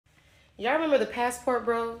Y'all remember the passport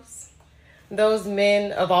bros? Those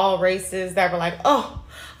men of all races that were like, oh,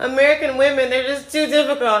 American women, they're just too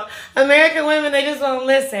difficult. American women, they just won't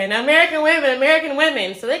listen. American women, American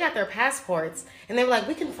women. So they got their passports and they were like,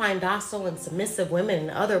 we can find docile and submissive women in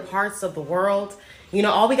other parts of the world. You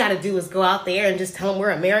know, all we got to do is go out there and just tell them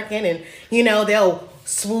we're American and, you know, they'll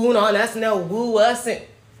swoon on us and they'll woo us. And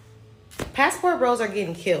passport bros are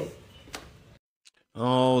getting killed.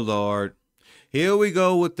 Oh, Lord. Here we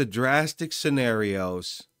go with the drastic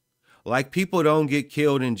scenarios. Like people don't get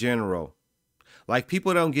killed in general. Like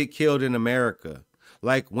people don't get killed in America.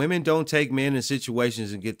 Like women don't take men in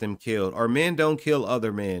situations and get them killed. Or men don't kill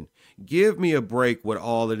other men. Give me a break with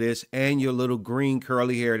all of this and your little green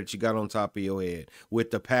curly hair that you got on top of your head with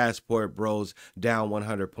the passport bros down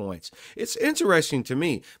 100 points. It's interesting to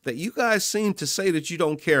me that you guys seem to say that you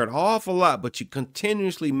don't care an awful lot, but you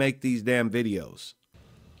continuously make these damn videos.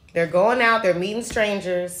 They're going out, they're meeting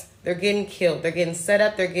strangers, they're getting killed. They're getting set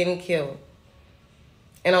up, they're getting killed.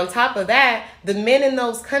 And on top of that, the men in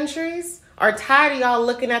those countries are tired of y'all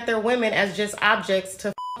looking at their women as just objects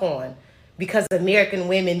to on because American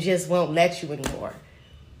women just won't let you anymore.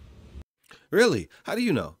 Really? How do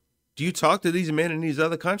you know? Do you talk to these men in these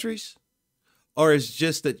other countries? Or is it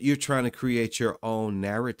just that you're trying to create your own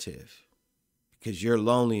narrative? Because you're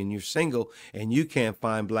lonely and you're single and you can't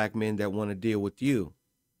find black men that want to deal with you.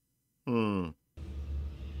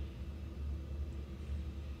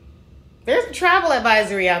 There's a travel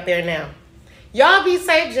advisory out there now. Y'all be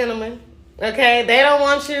safe, gentlemen. Okay? They don't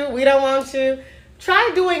want you. We don't want you.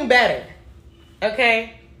 Try doing better.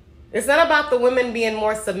 Okay? It's not about the women being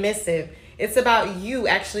more submissive. It's about you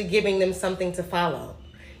actually giving them something to follow.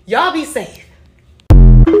 Y'all be safe.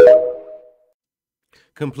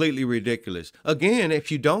 Completely ridiculous. Again,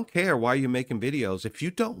 if you don't care why you're making videos, if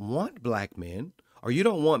you don't want black men, or you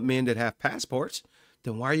don't want men that have passports,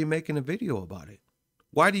 then why are you making a video about it?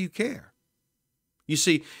 Why do you care? You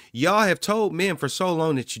see, y'all have told men for so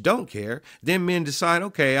long that you don't care. Then men decide,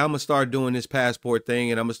 okay, I'm going to start doing this passport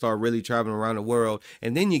thing and I'm going to start really traveling around the world.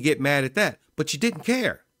 And then you get mad at that, but you didn't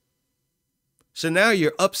care. So now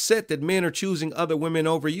you're upset that men are choosing other women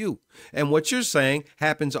over you. And what you're saying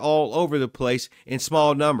happens all over the place in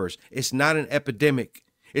small numbers. It's not an epidemic.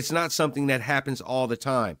 It's not something that happens all the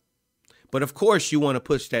time. But of course you want to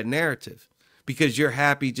push that narrative because you're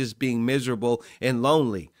happy just being miserable and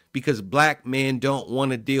lonely because black men don't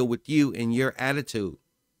want to deal with you and your attitude.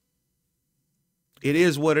 It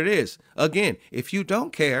is what it is. Again, if you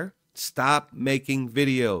don't care, stop making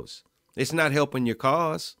videos. It's not helping your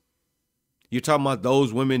cause. You're talking about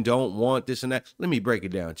those women don't want this and that. Let me break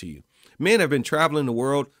it down to you. Men have been traveling the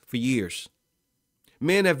world for years.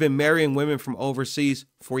 Men have been marrying women from overseas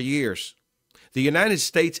for years. The United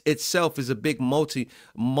States itself is a big multi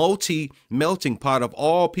melting pot of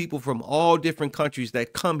all people from all different countries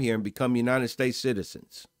that come here and become United States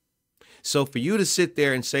citizens. So for you to sit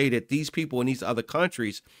there and say that these people in these other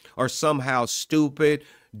countries are somehow stupid,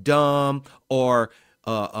 dumb, or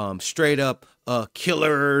straight up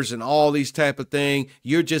killers and all these type of thing,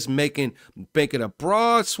 you're just making a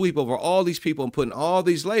broad sweep over all these people and putting all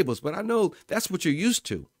these labels. But I know that's what you're used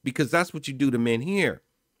to because that's what you do to men here.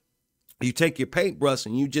 You take your paintbrush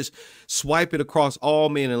and you just swipe it across all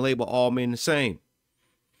men and label all men the same.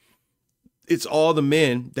 It's all the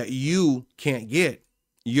men that you can't get.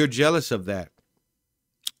 You're jealous of that,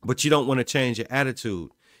 but you don't want to change your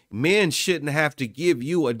attitude. Men shouldn't have to give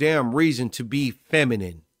you a damn reason to be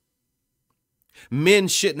feminine. Men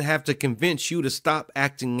shouldn't have to convince you to stop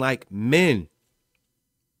acting like men.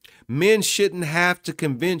 Men shouldn't have to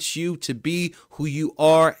convince you to be who you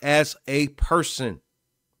are as a person.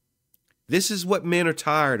 This is what men are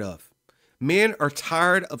tired of. Men are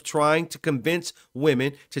tired of trying to convince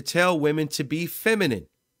women to tell women to be feminine,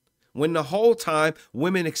 when the whole time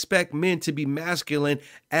women expect men to be masculine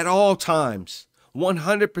at all times,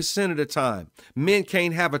 100% of the time. Men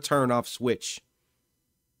can't have a turn-off switch.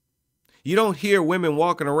 You don't hear women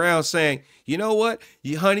walking around saying, you know what,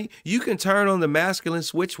 honey, you can turn on the masculine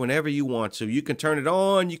switch whenever you want to. You can turn it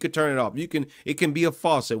on, you can turn it off. It can be a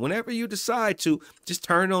faucet. Whenever you decide to, just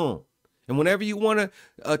turn it on. And whenever you want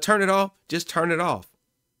to turn it off, just turn it off.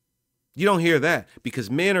 You don't hear that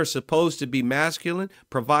because men are supposed to be masculine,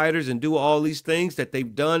 providers, and do all these things that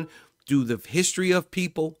they've done through the history of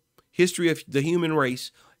people, history of the human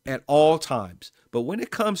race at all times. But when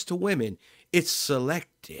it comes to women, it's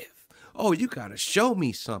selective. Oh, you got to show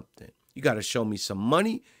me something. You got to show me some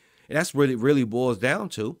money. And that's what it really boils down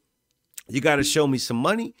to. You got to show me some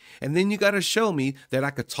money. And then you got to show me that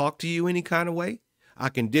I could talk to you any kind of way. I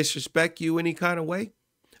can disrespect you any kind of way.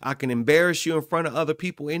 I can embarrass you in front of other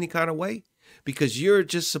people any kind of way. because you're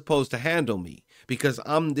just supposed to handle me because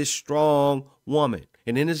I'm this strong woman.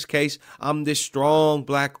 And in this case, I'm this strong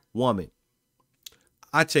black woman.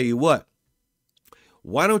 I tell you what,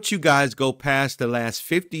 why don't you guys go past the last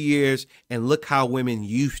 50 years and look how women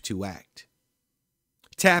used to act?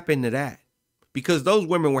 Tap into that, because those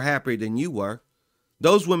women were happier than you were.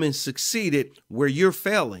 Those women succeeded where you're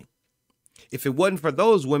failing. If it wasn't for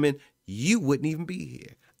those women, you wouldn't even be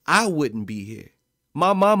here. I wouldn't be here.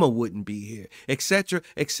 My mama wouldn't be here, etc.,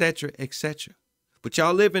 etc., etc. But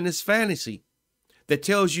y'all live in this fantasy that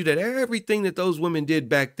tells you that everything that those women did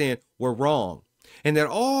back then were wrong, and that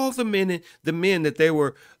all the men that they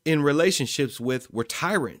were in relationships with were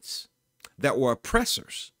tyrants, that were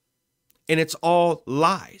oppressors. And it's all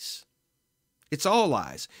lies. It's all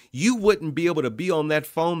lies. You wouldn't be able to be on that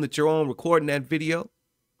phone that you're on recording that video,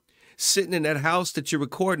 sitting in that house that you're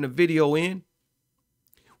recording a video in,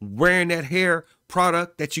 wearing that hair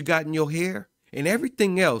product that you got in your hair, and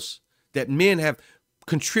everything else that men have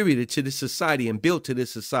contributed to this society and built to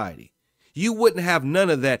this society. You wouldn't have none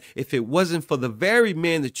of that if it wasn't for the very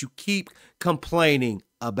men that you keep complaining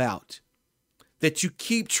about, that you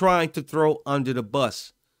keep trying to throw under the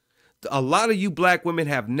bus. A lot of you black women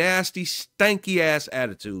have nasty, stanky ass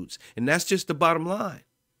attitudes, and that's just the bottom line.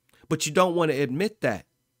 But you don't want to admit that.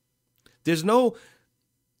 There's no,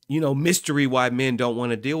 mystery why men don't want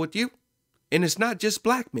to deal with you. And it's not just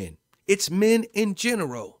black men. It's men in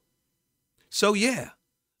general. So yeah,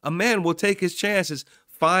 a man will take his chances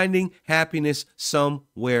finding happiness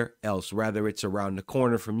somewhere else, whether it's around the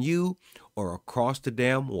corner from you or across the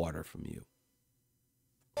damn water from you.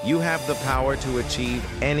 You have the power to achieve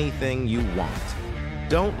anything you want.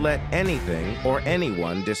 Don't let anything or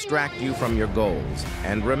anyone distract you from your goals.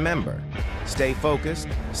 And remember, stay focused,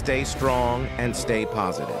 stay strong, and stay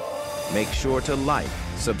positive. Make sure to like,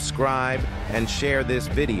 subscribe, and share this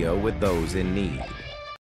video with those in need.